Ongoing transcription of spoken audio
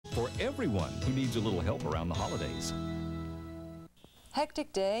everyone who needs a little help around the holidays.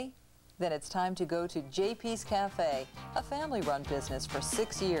 Hectic day? Then it's time to go to JP's Café, a family-run business for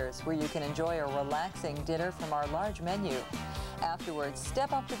 6 years where you can enjoy a relaxing dinner from our large menu. Afterwards,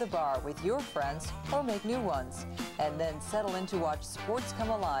 step up to the bar with your friends or make new ones, and then settle in to watch sports come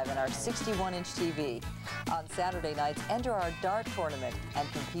alive in our 61-inch TV. On Saturday nights, enter our dart tournament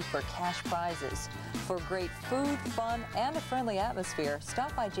and compete for cash prizes. For great food, fun, and a friendly atmosphere,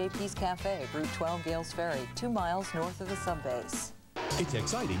 stop by JP's Café, Route 12 Gales Ferry, 2 miles north of the subbase. It's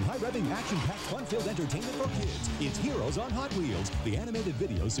exciting, high-revving, action-packed, fun-filled entertainment for kids. It's Heroes on Hot Wheels, the animated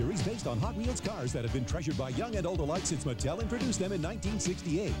video series based on Hot Wheels cars that have been treasured by young and old alike since Mattel introduced them in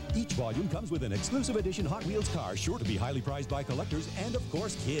 1968. Each volume comes with an exclusive edition Hot Wheels car sure to be highly prized by collectors and, of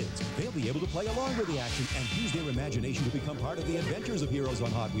course, kids. They'll be able to play along with the action and use their imagination to become part of the adventures of Heroes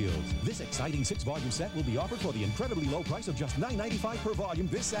on Hot Wheels. This exciting 6-volume set will be offered for the incredibly low price of just $9.95 per volume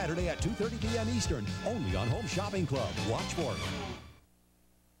this Saturday at 2:30 p.m. Eastern, only on Home Shopping Club. Watch for it.